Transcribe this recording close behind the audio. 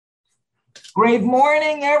Great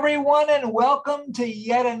morning, everyone, and welcome to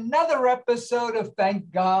yet another episode of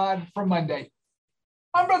Thank God for Monday.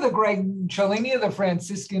 I'm Brother Greg Cellini of the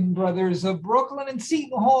Franciscan Brothers of Brooklyn and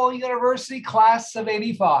Seton Hall University, class of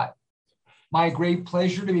 85. My great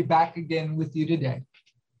pleasure to be back again with you today.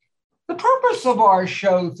 The purpose of our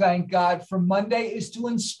show, Thank God for Monday, is to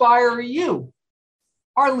inspire you,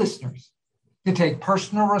 our listeners, to take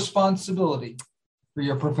personal responsibility for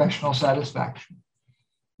your professional satisfaction.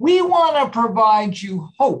 We want to provide you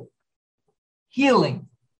hope, healing,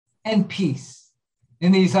 and peace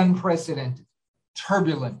in these unprecedented,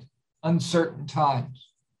 turbulent, uncertain times,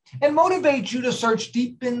 and motivate you to search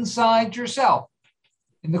deep inside yourself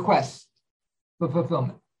in the quest for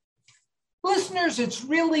fulfillment. Listeners, it's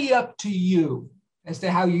really up to you as to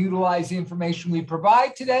how you utilize the information we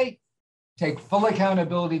provide today. Take full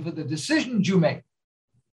accountability for the decisions you make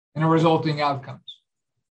and the resulting outcomes.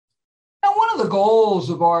 Now, one of the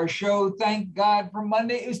goals of our show, Thank God for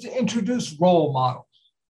Monday, is to introduce role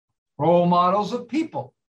models of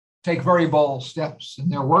people who take very bold steps in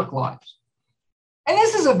their work lives. And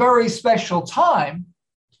this is a very special time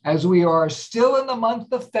as we are still in the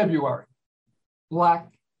month of February, Black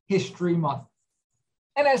History Month.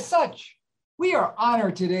 And as such, we are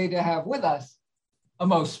honored today to have with us a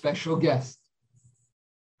most special guest.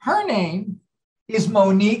 Her name is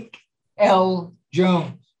Monique L.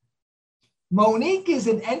 Jones. Monique is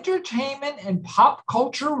an entertainment and pop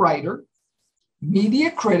culture writer,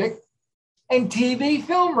 media critic, and TV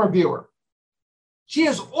film reviewer. She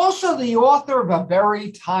is also the author of a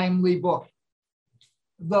very timely book,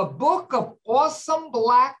 The Book of Awesome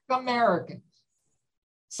Black Americans,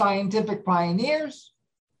 Scientific Pioneers,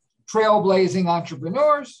 Trailblazing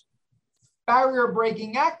Entrepreneurs,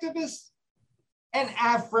 Barrier-Breaking Activists, and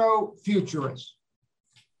Afrofuturists.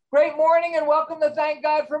 Great morning and welcome to Thank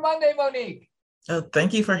God for Monday, Monique.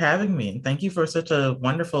 Thank you for having me. And thank you for such a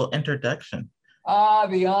wonderful introduction.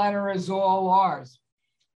 The honor is all ours.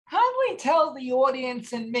 Kindly tell the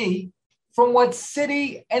audience and me from what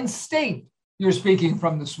city and state you're speaking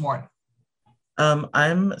from this morning.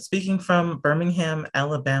 I'm speaking from Birmingham,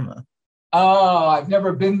 Alabama. Oh, I've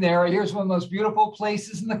never been there. Here's one of the most beautiful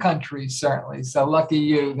places in the country, certainly. So lucky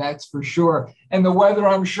you, that's for sure. And the weather,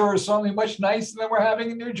 I'm sure, is certainly much nicer than we're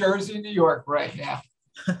having in New Jersey and New York right now.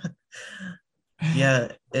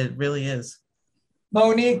 Yeah, it really is.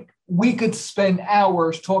 Monique, we could spend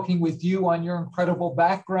hours talking with you on your incredible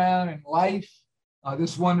background and life,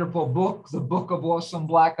 this wonderful book, The Book of Awesome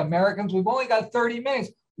Black Americans. We've only got 30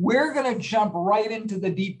 minutes. We're going to jump right into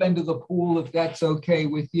the deep end of the pool, if that's okay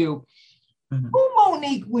with you. Mm-hmm. Who,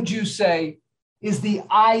 Monique, would you say is the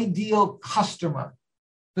ideal customer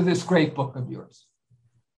for this great book of yours?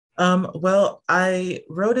 Well, I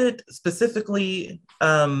wrote it specifically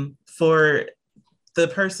for the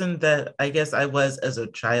person that I guess I was as a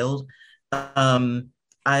child.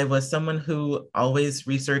 I was someone who always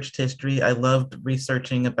researched history. I loved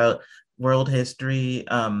researching about world history,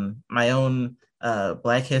 my own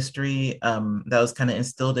Black history that was kind of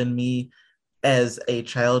instilled in me as a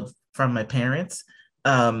child from my parents.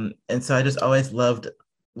 And so I just always loved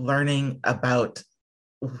learning about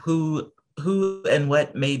who and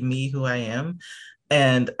what made me who I am.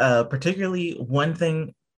 And particularly one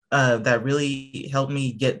thing that really helped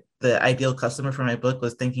me get the ideal customer for my book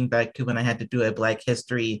was thinking back to when I had to do a Black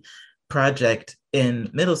history project in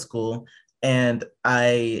middle school. And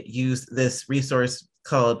I used this resource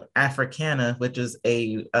called Africana, which is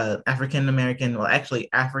a African-American, well, actually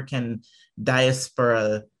African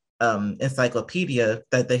diaspora encyclopedia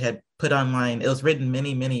that they had put online. It was written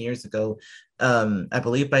many, many years ago, I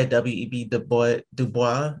believe by W.E.B. Du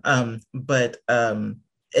Bois, but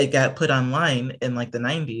it got put online in like the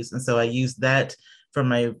 90s. And so I used that for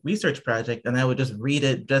my research project, and I would just read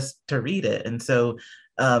it just to read it. And so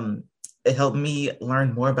it helped me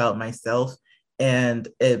learn more about myself, and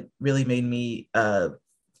it really made me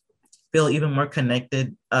feel even more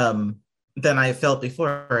connected than I felt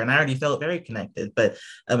before. And I already felt very connected, but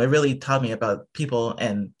it really taught me about people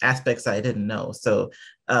and aspects I didn't know. So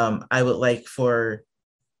I would like for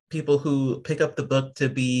people who pick up the book to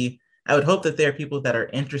be, I would hope that there are people that are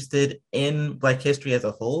interested in Black history as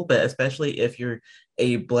a whole, but especially if you're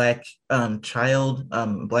a Black child,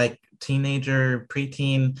 Black teenager,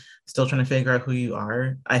 preteen, still trying to figure out who you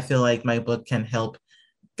are. I feel like my book can help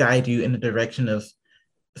guide you in the direction of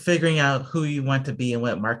figuring out who you want to be and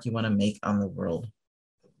what mark you want to make on the world.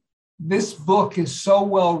 This book is so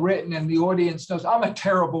well written, and the audience knows I'm a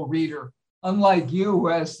terrible reader. Unlike you, who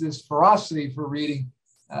has this ferocity for reading,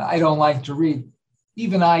 I don't like to read.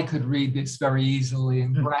 Even I could read this very easily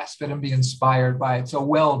and grasp it and be inspired by it. So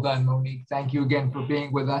well done, Monique. Thank you again for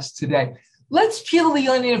being with us today. Let's peel the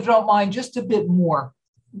onion, if you don't mind, just a bit more.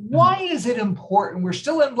 Why is it important? We're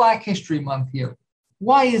still in Black History Month here.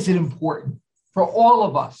 Why is it important for all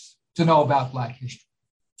of us to know about Black history?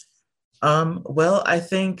 Well,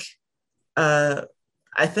 uh,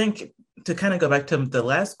 I think to kind of go back to the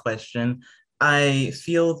last question, I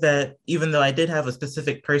feel that even though I did have a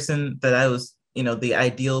specific person that I was, the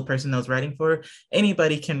ideal person I was writing for,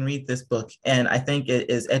 anybody can read this book. And I think it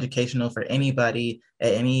is educational for anybody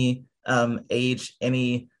at any age,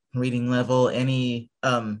 any reading level, any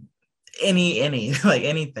like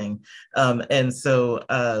anything. And so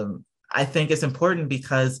I think it's important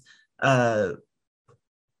because uh,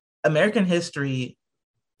 American history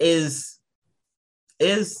is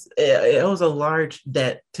it owes a large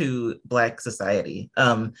debt to Black society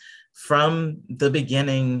from the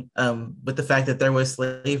beginning, with the fact that there was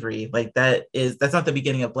slavery. Like that's not the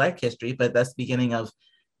beginning of Black history, but that's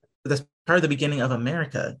part of the beginning of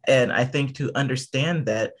America. And I think to understand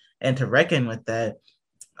that and to reckon with that,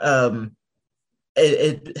 um,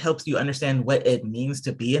 it helps you understand what it means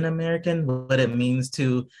to be an American, what it means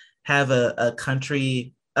to have a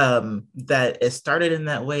country that is started in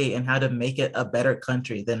that way, and how to make it a better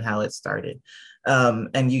country than how it started.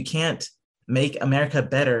 And you can't make America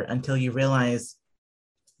better until you realize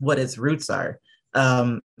what its roots are.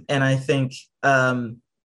 And I think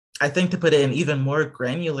to put it in even more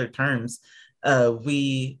granular terms,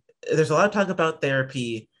 there's a lot of talk about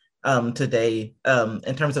therapy today,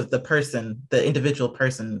 in terms of the individual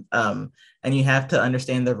person, and you have to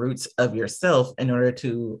understand the roots of yourself in order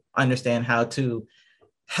to understand how to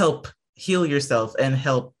help heal yourself and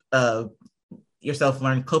help yourself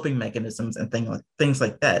learn coping mechanisms and things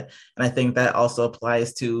like that. And I think that also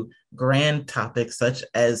applies to grand topics such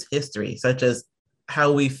as history, such as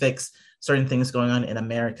how we fix certain things going on in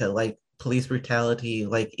America, like police brutality,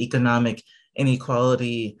 like economic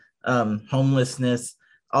inequality, homelessness,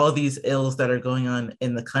 all of these ills that are going on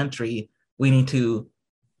in the country. We need to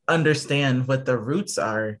understand what the roots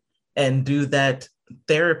are and do that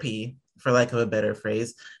therapy, for lack of a better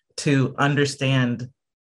phrase, to understand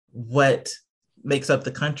what makes up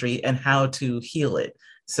the country and how to heal it.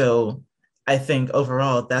 So I think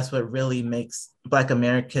overall, that's what really makes Black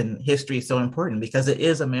American history so important, because it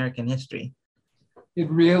is American history. It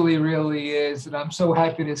really, really is. And I'm so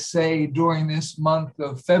happy to say during this month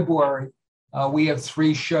of February, we have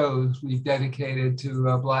 3 shows we've dedicated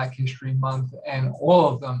to Black History Month, and all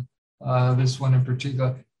of them, this one in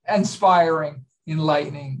particular, inspiring,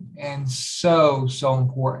 enlightening, and so, so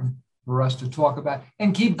important for us to talk about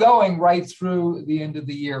and keep going right through the end of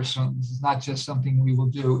the year. So this is not just something we will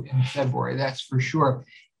do in February, that's for sure.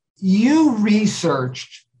 You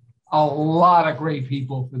researched a lot of great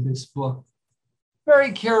people for this book.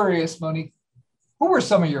 Very curious, Monique, who were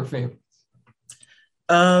some of your favorites?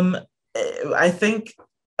 I think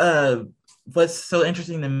what's so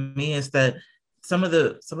interesting to me is that some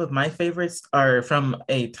of my favorites are from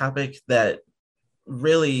a topic that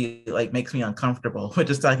really like makes me uncomfortable,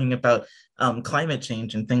 which is talking about climate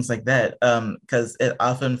change and things like that, because it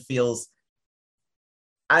often feels,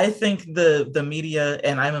 I think the media,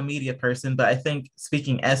 and I'm a media person, but I think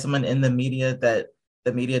speaking as someone in the media, that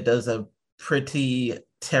the media does a pretty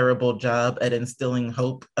terrible job at instilling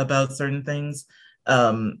hope about certain things.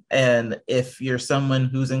 And if you're someone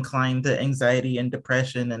who's inclined to anxiety and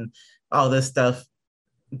depression and all this stuff,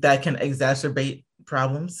 that can exacerbate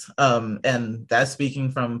problems. And that's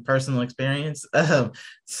speaking from personal experience.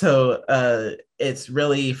 So it's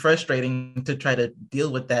really frustrating to try to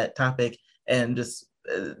deal with that topic. And just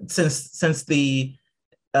since the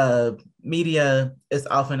media is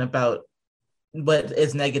often about what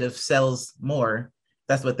is negative sells more,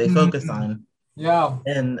 that's what they focus on. Yeah.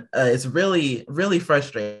 And it's really, really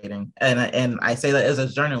frustrating. And I say that as a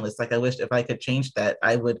journalist, like I wish if I could change that,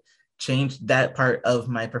 I would change that part of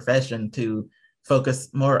my profession to focus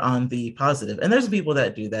more on the positive. And there's people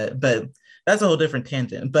that do that, but that's a whole different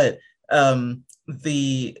tangent. But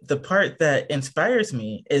the part that inspires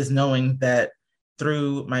me is knowing that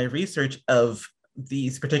through my research of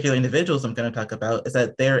these particular individuals I'm going to talk about, is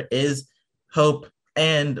that there is hope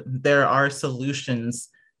and there are solutions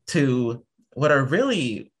to what are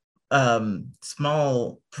really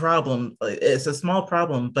small problem. It's a small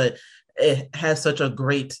problem, but it has such a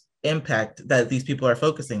great impact that these people are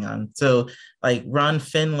focusing on. So like Ron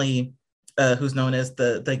Finley, who's known as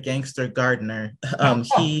the gangster gardener,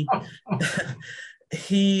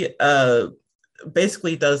 he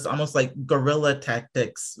basically does almost like guerrilla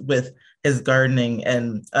tactics with his gardening,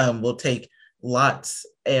 and will take lots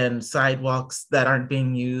and sidewalks that aren't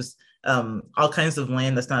being used, all kinds of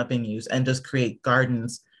land that's not being used, and just create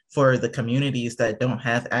gardens for the communities that don't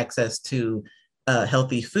have access to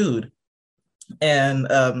healthy food. And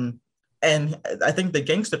and I think the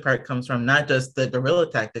gangster part comes from not just the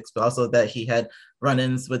guerrilla tactics, but also that he had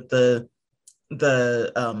run-ins with the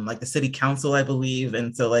like the city council, I believe,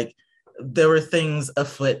 and so like there were things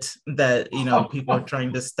afoot that people are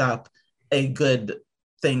trying to stop a good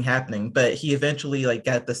thing happening. But he eventually like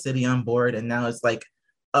got the city on board, and now it's like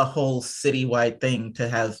a whole citywide thing to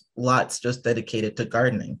have lots just dedicated to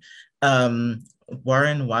gardening.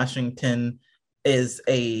 Warren Washington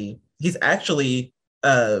he's actually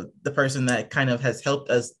the person that kind of has helped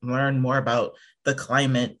us learn more about the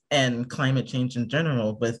climate and climate change in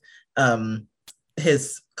general with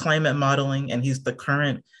his climate modeling, and he's the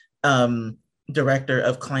current director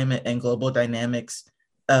of climate and global dynamics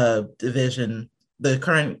division, the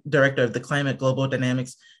current director of the climate global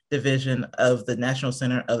dynamics division of the National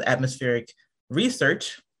Center of Atmospheric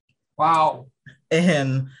Research. Wow.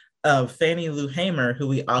 And Fannie Lou Hamer, who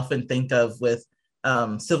we often think of with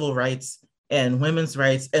civil rights and women's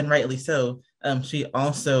rights, and rightly so. She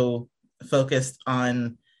also focused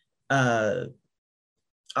on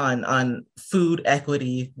food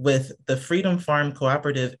equity with the Freedom Farm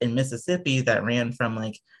Cooperative in Mississippi that ran from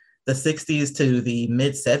like the 60s to the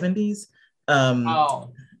mid 70s.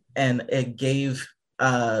 Wow. And it gave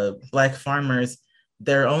Black farmers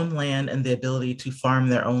their own land and the ability to farm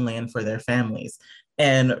their own land for their families.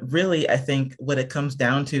 And really, I think what it comes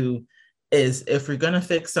down to is if we're going to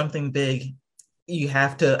fix something big, you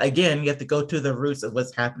have to go to the roots of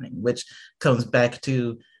what's happening, which comes back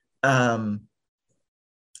to the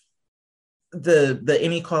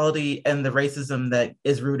inequality and the racism that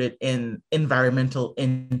is rooted in environmental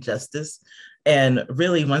injustice. And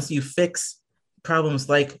really, once you fix problems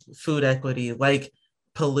like food equity, like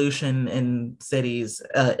pollution in cities,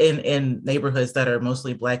 in neighborhoods that are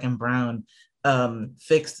mostly Black and brown,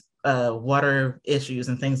 fix water issues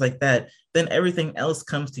and things like that, then everything else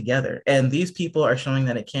comes together. And these people are showing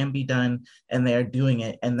that it can be done, and they are doing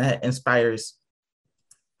it. And that inspires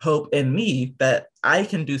hope in me that I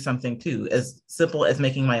can do something too, as simple as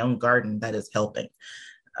making my own garden that is helping.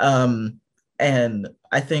 And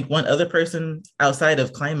I think one other person outside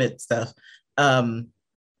of climate stuff,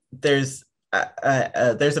 there's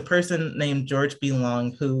a person named George B.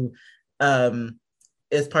 Long who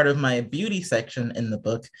is part of my beauty section in the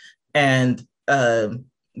book. And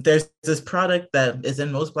there's this product that is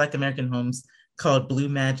in most Black American homes called Blue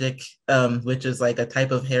Magic, which is like a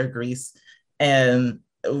type of hair grease. And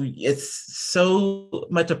it's so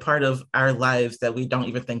much a part of our lives that we don't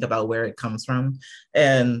even think about where it comes from.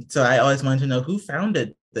 And so I always wanted to know who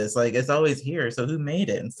founded this. Like, it's always here. So who made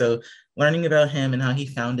it? And so learning about him and how he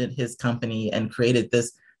founded his company and created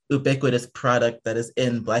this ubiquitous product that is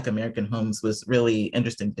in Black American homes was really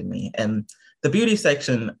interesting to me. And the beauty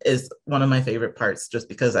section is one of my favorite parts, just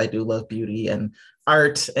because I do love beauty and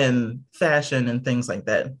art and fashion and things like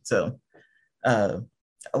that. So a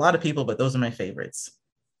lot of people, but those are my favorites.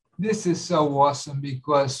 This is so awesome,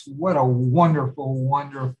 because what a wonderful,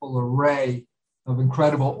 wonderful array of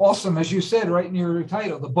incredible, awesome, as you said right in your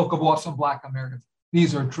title, the Book of Awesome Black Americans.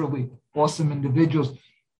 These are truly awesome individuals.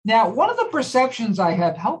 Now, one of the perceptions I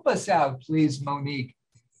have, help us out, please, Monique,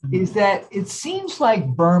 is that it seems like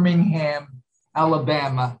Birmingham,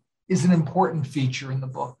 Alabama is an important feature in the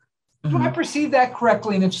book. Do I perceive that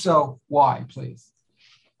correctly? And if so, why, please?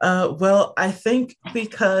 Well, I think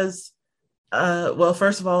because well,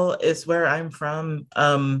 first of all, it's where I'm from.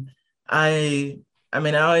 I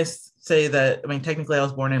mean, I always say that, I mean, technically I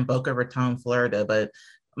was born in Boca Raton, Florida, but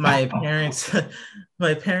my parents,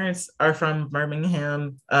 my parents are from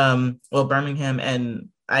Birmingham. Well, Birmingham and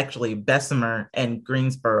actually Bessemer and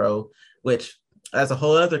Greensboro, which that's a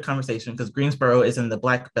whole other conversation, because Greensboro is in the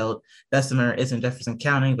Black Belt, Bessemer is in Jefferson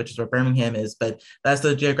County, which is where Birmingham is, but that's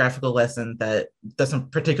a geographical lesson that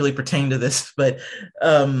doesn't particularly pertain to this. But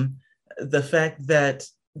the fact that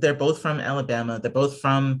they're both from Alabama, they're both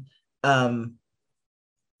from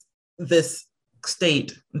this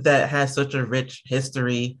state that has such a rich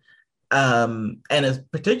history, and is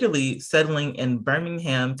particularly settling in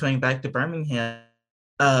Birmingham, coming back to Birmingham,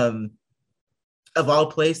 of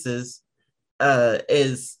all places,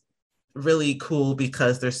 is really cool,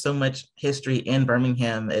 because there's so much history in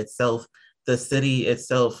Birmingham itself. The city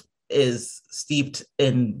itself is steeped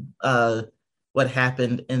in what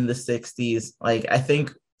happened in the 60s. Like, I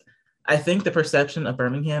think the perception of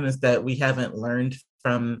Birmingham is that we haven't learned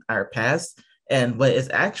from our past. And what is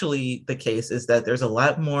actually the case is that there's a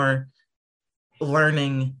lot more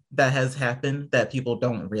learning that has happened that people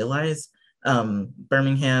don't realize.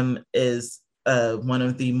 Birmingham is one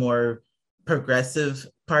of the more progressive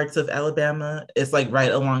parts of Alabama. It's like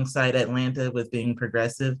right alongside Atlanta with being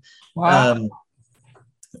progressive. Wow.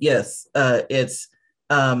 Yes, it's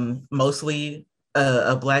mostly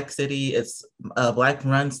a Black city. It's a Black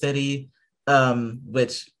run city,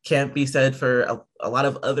 which can't be said for a lot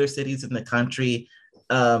of other cities in the country.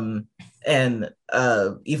 And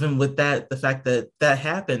even with that, the fact that that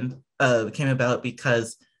happened came about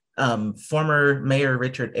because former Mayor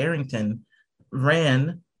Richard Arrington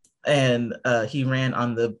ran, and he ran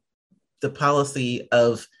on the policy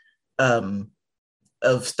um,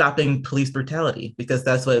 of stopping police brutality, because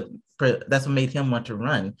that's what made him want to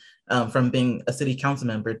run, from being a city council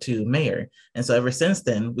member to mayor. And so ever since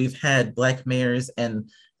then, we've had Black mayors, and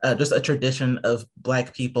just a tradition of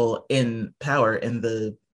Black people in power in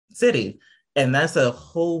the city. And that's a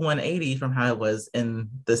whole 180 from how it was in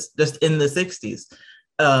this just in the 60s.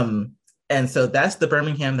 Um, and so that's the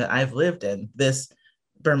Birmingham that I've lived in. This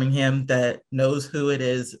Birmingham that knows who it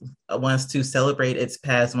is, wants to celebrate its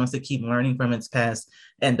past, wants to keep learning from its past,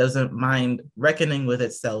 and doesn't mind reckoning with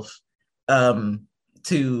itself,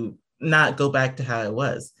 to not go back to how it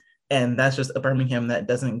was. And that's just a Birmingham that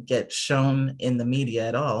doesn't get shown in the media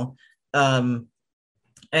at all.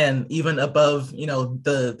 And even above,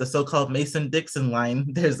 the so-called Mason-Dixon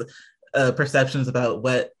line, there's perceptions about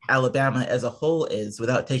what Alabama as a whole is,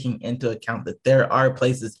 without taking into account that there are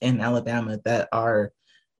places in Alabama that are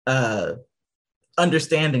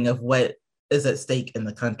understanding of what is at stake in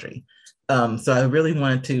the country. So I really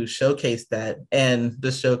wanted to showcase that, and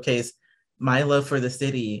just showcase my love for the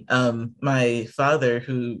city. My father,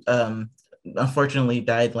 who unfortunately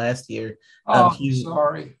died last year.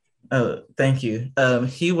 Sorry. Oh, thank you.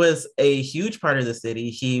 He was a huge part of the city.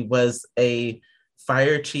 He was a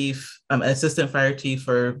fire chief, assistant fire chief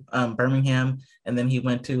for Birmingham, and then he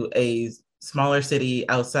went to a smaller city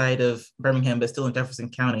outside of Birmingham, but still in Jefferson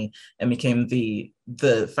County, and became the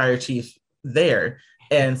fire chief there.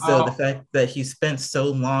 And so the fact that he spent so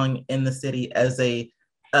long in the city as a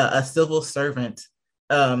civil servant,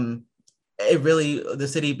 the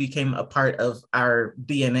city became a part of our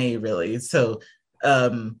DNA, really. So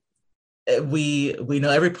we know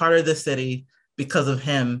every part of the city because of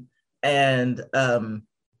him. And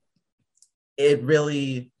it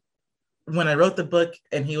really, when I wrote the book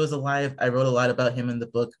and he was alive, I wrote a lot about him in the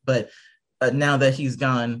book. But now that he's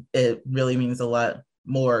gone, it really means a lot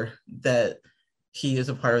more that he is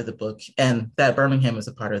a part of the book, and that Birmingham is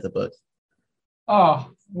a part of the book.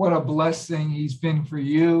 Oh, what a blessing he's been for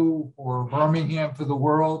you, for Birmingham, for the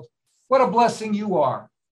world. What a blessing you are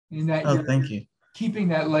in that Thank you. Keeping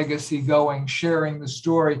that legacy going, sharing the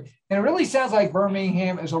story. And it really sounds like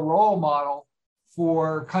Birmingham is a role model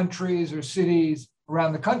for countries or cities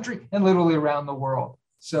around the country and literally around the world.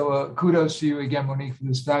 So kudos to you again, Monique, for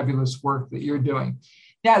this fabulous work that you're doing.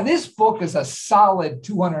 Now, this book is a solid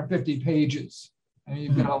 250 pages. And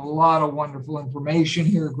you've got a lot of wonderful information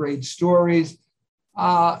here, great stories.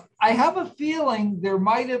 I have a feeling there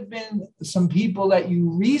might have been some people that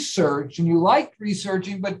you researched and you liked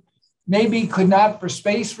researching, but maybe could not, for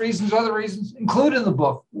space reasons, other reasons, include in the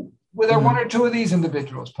book. Were there one or two of these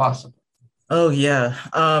individuals possible? Oh, yeah.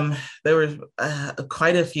 There were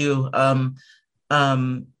quite a few.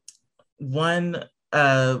 One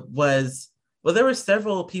was, well, there were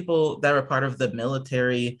several people that were part of the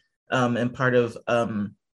military, and part of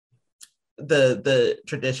the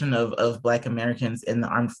tradition of Black Americans in the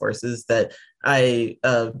armed forces that I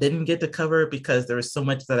didn't get to cover, because there was so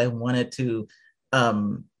much that I wanted to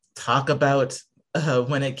talk about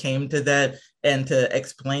when it came to that, and to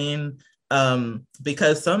explain,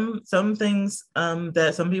 because some things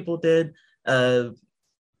that some people did,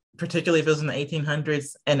 particularly if it was in the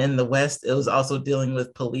 1800s and in the West, it was also dealing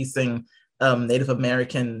with policing Native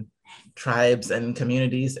American tribes and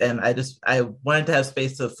communities. And I wanted to have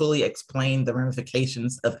space to fully explain the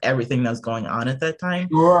ramifications of everything that was going on at that time.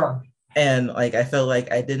 Sure. And like, I felt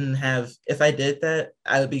like I didn't have, if I did that,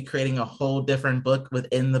 I would be creating a whole different book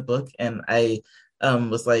within the book. And I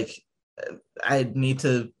was like, I need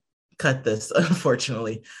to cut this,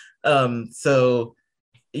 unfortunately. So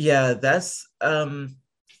yeah, that's,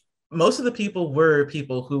 most of the people were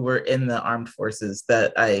people who were in the armed forces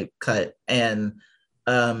that I cut. And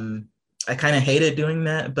I kind of hated doing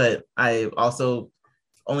that, but I also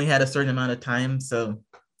only had a certain amount of time. So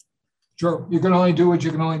sure, you can only do what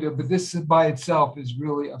you can only do, but this by itself is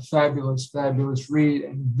really a fabulous, fabulous read,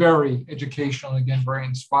 and very educational, again, very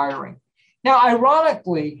inspiring. Now,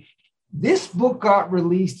 ironically, this book got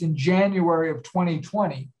released in January of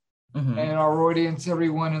 2020. And our audience,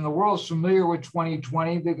 everyone in the world, is familiar with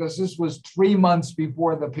 2020 because this was 3 months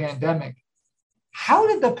before the pandemic. How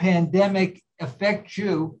did the pandemic affect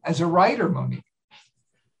you as a writer, Monique?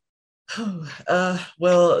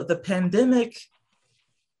 Well, the pandemic,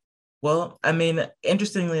 well, I mean,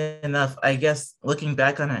 interestingly enough, I guess looking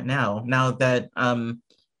back on it now that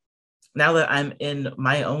I'm in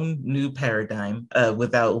my own new paradigm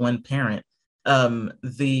without one parent,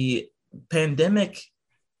 the pandemic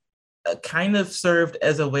kind of served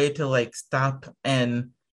as a way to like stop and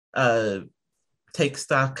uh, take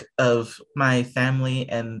stock of my family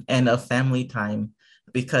and of family time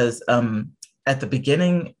because at the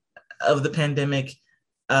beginning of the pandemic,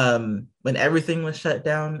 when everything was shut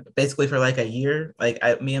down, basically for like a year,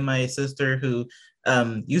 me and my sister who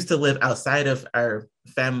used to live outside of our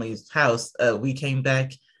family's house, we came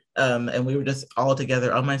back and we were just all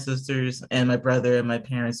together. All my sisters and my brother and my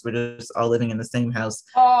parents were just all living in the same house.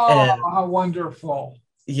 Oh, And how wonderful.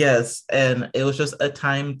 yes, and it was just a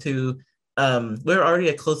time to we were already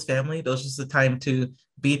a close family, but it was just a time to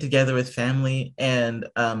be together with family. And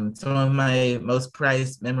some of my most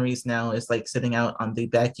prized memories now is like sitting out on the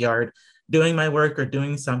backyard doing my work or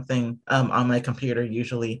doing something on my computer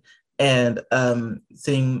usually, and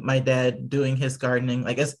seeing my dad doing his gardening.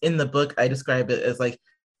 I guess in the book I describe it as like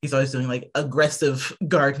he's always doing like aggressive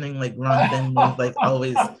gardening, like Ron Bentley, like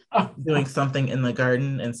always doing something in the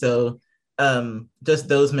garden. And so just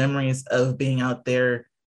those memories of being out there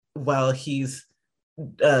while he's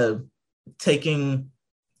uh, taking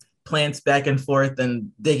plants back and forth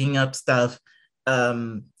and digging up stuff.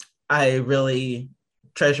 Um, I really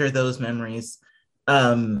treasure those memories.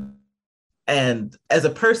 Um, and as a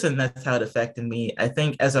person, that's how it affected me. I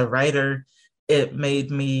think as a writer, it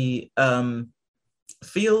made me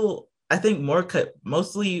feel, I think,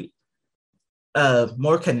 mostly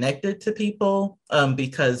more connected to people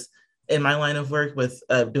because in my line of work with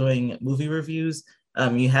doing movie reviews,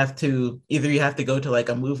 you have to go to like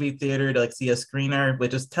a movie theater to like see a screener,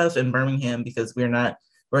 which is tough in Birmingham because we're not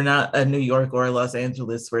a New York or a Los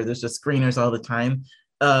Angeles where there's just screeners all the time.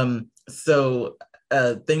 So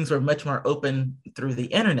things were much more open through the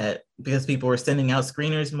internet because people were sending out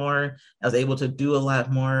screeners more. I was able to do a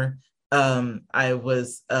lot more. I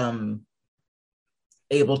was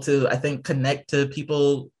able to, I think, connect to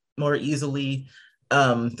people more easily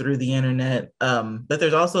through the internet. But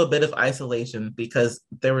there's also a bit of isolation because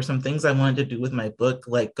there were some things I wanted to do with my book,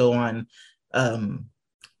 like go on um,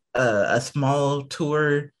 a small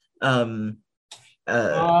tour and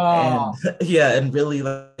Oh, yeah, and really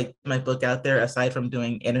like my book out there aside from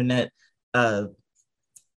doing internet uh,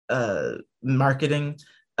 marketing.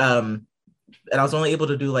 Um, and I was only able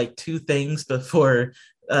to do like two things before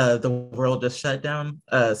the world just shut down.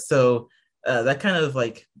 So that kind of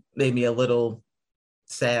like made me a little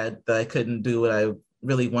sad that I couldn't do what I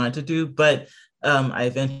really wanted to do. But I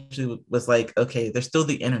eventually was like, okay, there's still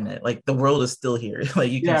the internet. Like the world is still here.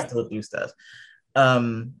 Like you can yeah, still do stuff.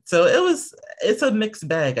 So it's a mixed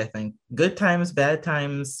bag, I think. Good times, bad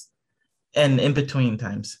times, and in between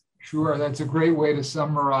times. sure. That's a great way to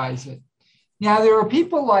summarize it. Now, there are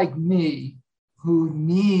people like me who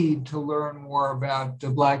need to learn more about the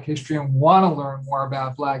Black history and want to learn more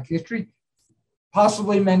about Black history,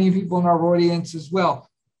 possibly many people in our audience as well.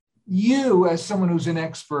 You, as someone who's an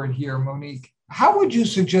expert here, Monique, how would you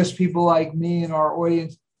suggest people like me in our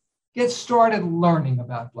audience get started learning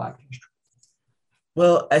about Black history?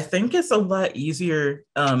 Well, I think it's a lot easier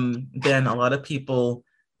than a lot of people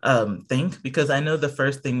think because I know the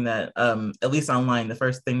first thing that, at least online, the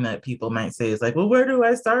first thing that people might say is like, well, where do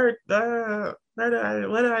I start? What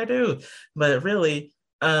do I do? But really,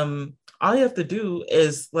 all you have to do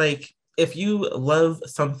is like, if you love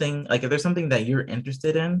something, like if there's something that you're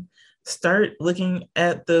interested in, start looking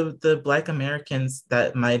at the Black Americans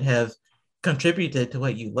that might have contributed to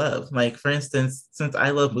what you love. Like, for instance, since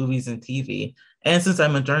I love movies and TV, and since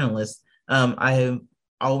I'm a journalist, I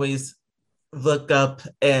always look up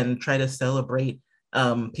and try to celebrate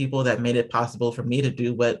people that made it possible for me to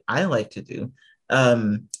do what I like to do.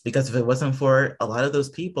 Because if it wasn't for a lot of those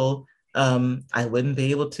people, I wouldn't be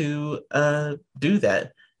able to do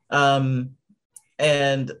that. Um,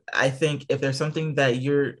 and I think if there's something that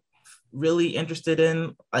you're really interested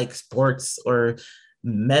in, like sports or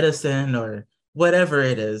medicine or whatever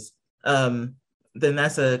it is, then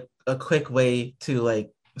that's a quick way to like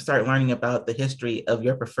start learning about the history of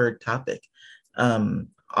your preferred topic.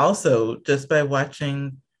 Also, just by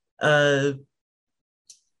watching uh,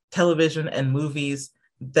 television and movies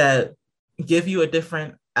that give you a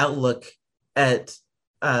different outlook at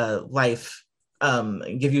life,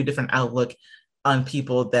 give you a different outlook on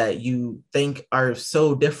people that you think are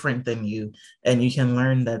so different than you, and you can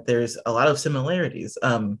learn that there's a lot of similarities.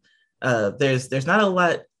 There's not a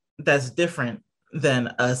lot that's different than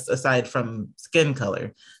us aside from skin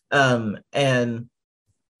color, and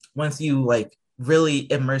once you like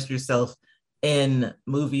really immerse yourself in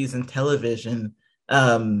movies and television,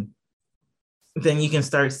 then you can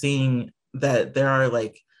start seeing that there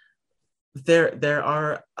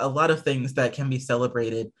are a lot of things that can be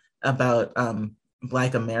celebrated about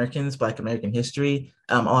Black Americans, Black American history,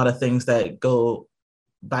 a lot of things that go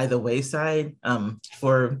by the wayside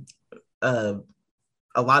for uh,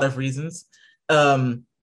 a lot of reasons. Um,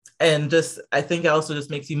 and just, I think it also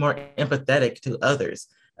just makes you more empathetic to others.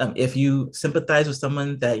 If you sympathize with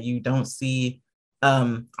someone that you don't see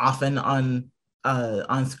often on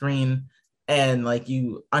screen, and like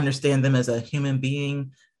you understand them as a human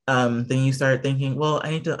being, then you start thinking, well, I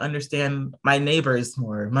need to understand my neighbors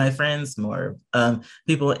more, my friends more,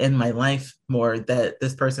 people in my life more that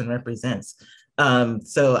this person represents.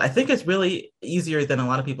 So I think it's really easier than a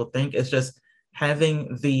lot of people think. It's just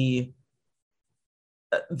having the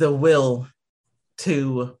will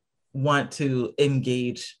to want to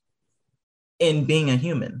engage in being a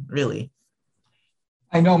human, really.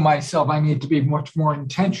 I know myself, I need to be much more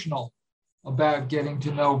intentional about getting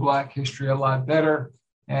to know Black history a lot better.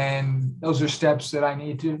 And those are steps that I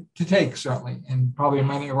need to take, certainly, and probably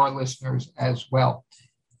many of our listeners as well.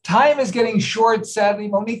 Time is getting short, sadly,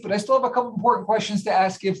 Monique, but I still have a couple important questions to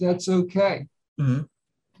ask if that's okay. Mm-hmm.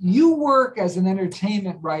 You work as an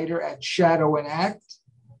entertainment writer at Shadow and Act,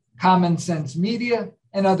 Common Sense Media,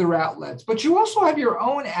 and other outlets, but you also have your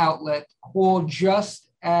own outlet called Just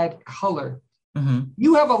Add Color. Mm-hmm.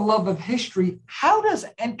 You have a love of history. How does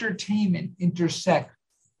entertainment intersect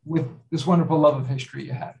with this wonderful love of history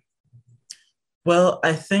you have? Well,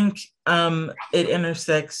 I think it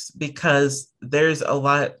intersects because there's a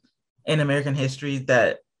lot in American history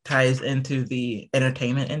that ties into the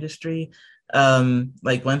entertainment industry.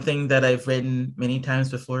 Like one thing that I've written many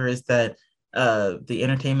times before is that the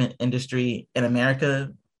entertainment industry in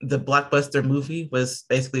America, the blockbuster movie was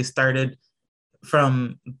basically started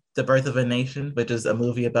from The Birth of a Nation, which is a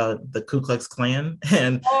movie about the Ku Klux Klan.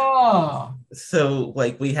 And Oh, so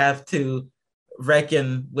like we have to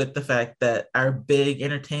reckon with the fact that our big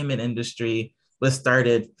entertainment industry was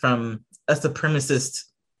started from a supremacist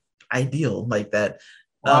ideal like that.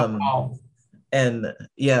 Um, wow. and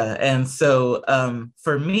yeah, and so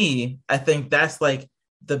for me, I think that's like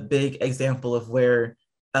the big example of where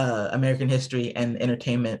American history and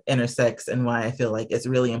entertainment intersects, and why I feel like it's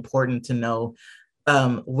really important to know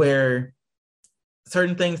where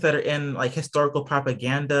certain things that are in like historical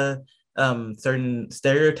propaganda, certain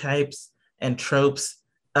stereotypes and tropes,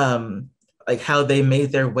 like how they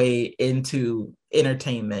made their way into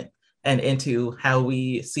entertainment and into how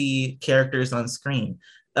we see characters on screen.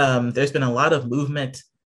 There's been a lot of movement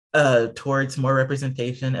towards more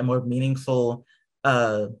representation and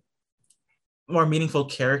uh, more meaningful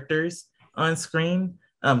characters on screen,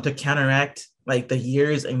 to counteract like the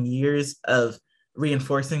years and years of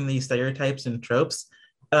reinforcing these stereotypes and tropes.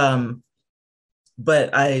 Um,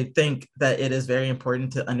 but I think that it is very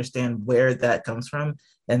important to understand where that comes from.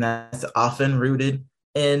 And that's often rooted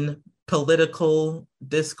in political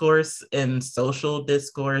discourse, in social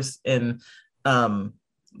discourse, in um,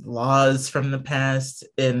 laws from the past,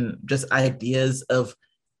 in just ideas of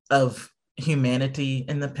humanity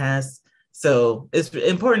in the past. So it's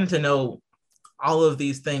important to know all of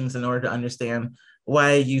these things in order to understand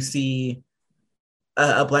why you see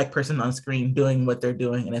a Black person on screen doing what they're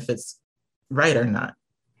doing and if it's right or not.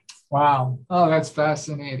 Wow. Oh, that's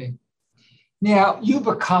fascinating. Now, you've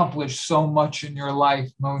accomplished so much in your life,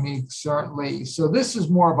 Monique, certainly. So this is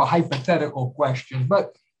more of a hypothetical question.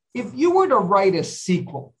 But if you were to write a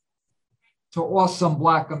sequel to Awesome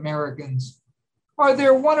Black Americans, are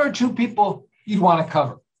there one or two people you'd want to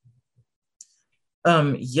cover?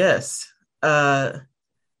 Yes.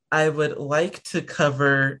 I would like to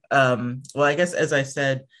cover, well, I guess as I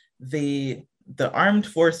said, the armed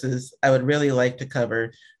forces I would really like to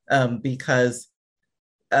cover, because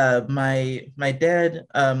my dad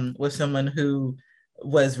was someone who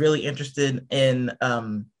was really interested in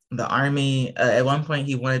the army. At one point,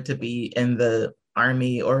 he wanted to be in the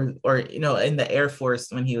army, or in the Air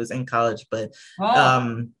Force when he was in college. But Oh,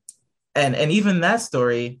 um, and even that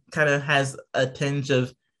story kind of has a tinge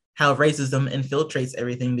of how racism infiltrates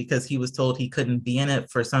everything, because he was told he couldn't be in it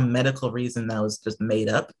for some medical reason that was just made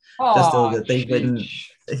up, just so oh, that they wouldn't,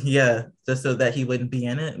 sheesh. yeah, just so that he wouldn't be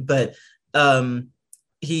in it. But um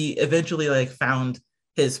he eventually like found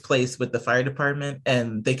his place with the fire department,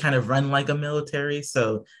 and they kind of run like a military.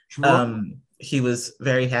 So Sure. he was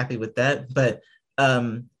very happy with that. But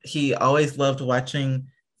he always loved watching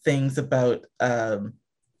things about the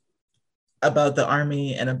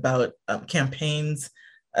army and about campaigns.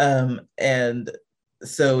 And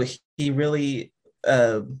so he really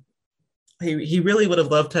uh, he really would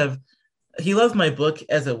have loved to have. He loved my book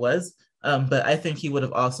as it was, but I think he would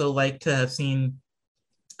have also liked to have seen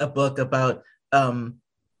a book about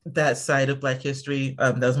that side of Black history.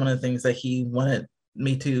 That was one of the things that he wanted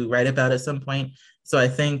me to write about at some point. So I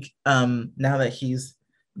think now that he's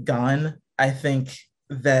gone, I think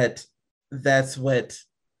that that's what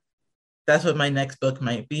my next book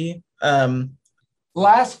might be.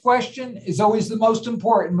 Last question is always the most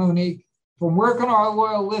important, Monique. From where can our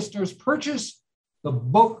loyal listeners purchase the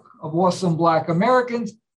Book of Awesome Black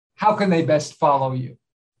Americans? How can they best follow you?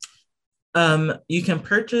 You can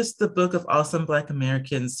purchase the Book of Awesome Black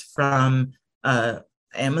Americans from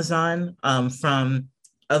Amazon, from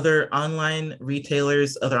other online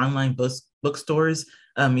retailers, other online bookstores.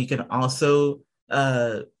 You can also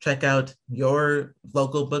check out your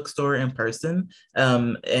local bookstore in person,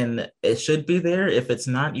 and it should be there. If it's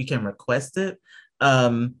not, you can request it.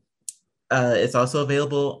 It's also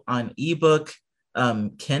available on ebook,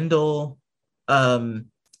 Kindle,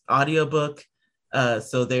 audiobook.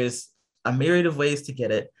 So there's a myriad of ways to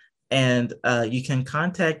get it. And you can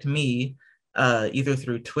contact me either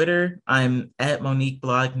through Twitter. I'm at Monique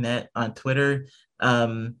BlogNet on Twitter.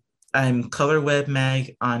 I'm Color Web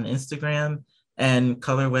Mag on Instagram and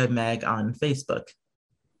Color Web Mag on Facebook.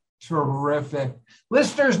 Terrific.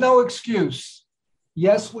 Listeners, no excuse.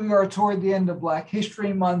 Yes, we are toward the end of Black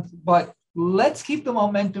History Month, but let's keep the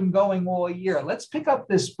momentum going all year. Let's pick up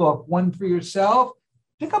this book, one for yourself,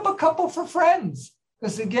 pick up a couple for friends.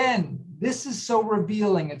 Because again, this is so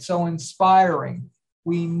revealing, it's so inspiring.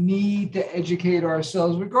 We need to educate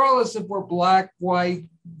ourselves, regardless if we're Black, white,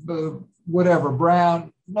 whatever,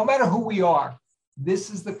 brown, no matter who we are. This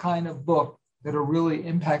is the kind of book that'll really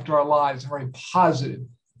impact our lives in a very positive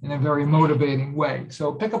and a very motivating way.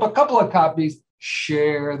 So pick up a couple of copies,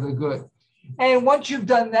 share the good. And once you've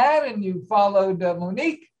done that and you followed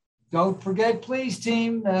Monique, don't forget, please,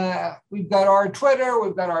 team, we've got our Twitter,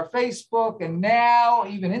 we've got our Facebook, and now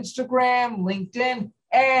even Instagram, LinkedIn,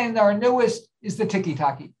 and our newest is the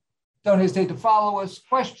TikTok. Don't hesitate to follow us.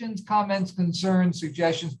 Questions, comments, concerns,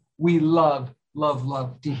 suggestions. We love, love,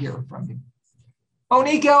 love to hear from you.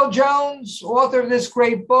 Monique L. Jones, author of this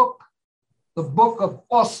great book, The Book of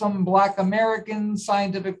Awesome Black Americans,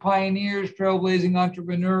 Scientific Pioneers, Trailblazing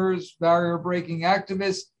Entrepreneurs, Barrier-Breaking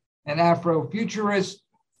Activists, and Afrofuturists.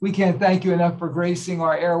 We can't thank you enough for gracing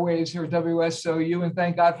our airwaves here at WSOU, and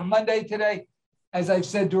thank God for Monday today. As I've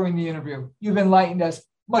said during the interview, you've enlightened us,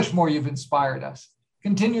 much more you've inspired us.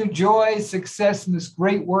 Continued joy, success in this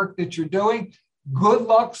great work that you're doing. Good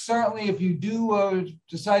luck, certainly, if you do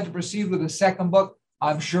decide to proceed with a second book.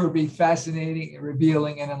 I'm sure it'll be fascinating and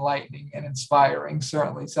revealing and enlightening and inspiring,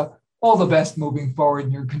 certainly. So all the best moving forward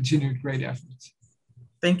in your continued great efforts.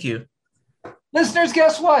 Thank you. Listeners,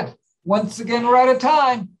 guess what? Once again, we're out of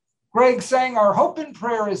time. Greg saying our hope and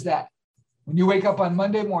prayer is that when you wake up on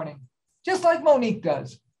Monday morning, just like Monique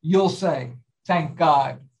does, you'll say, thank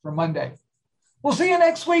God for Monday. We'll see you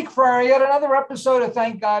next week for yet another episode of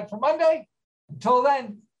Thank God for Monday. Until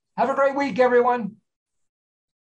then, have a great week, everyone.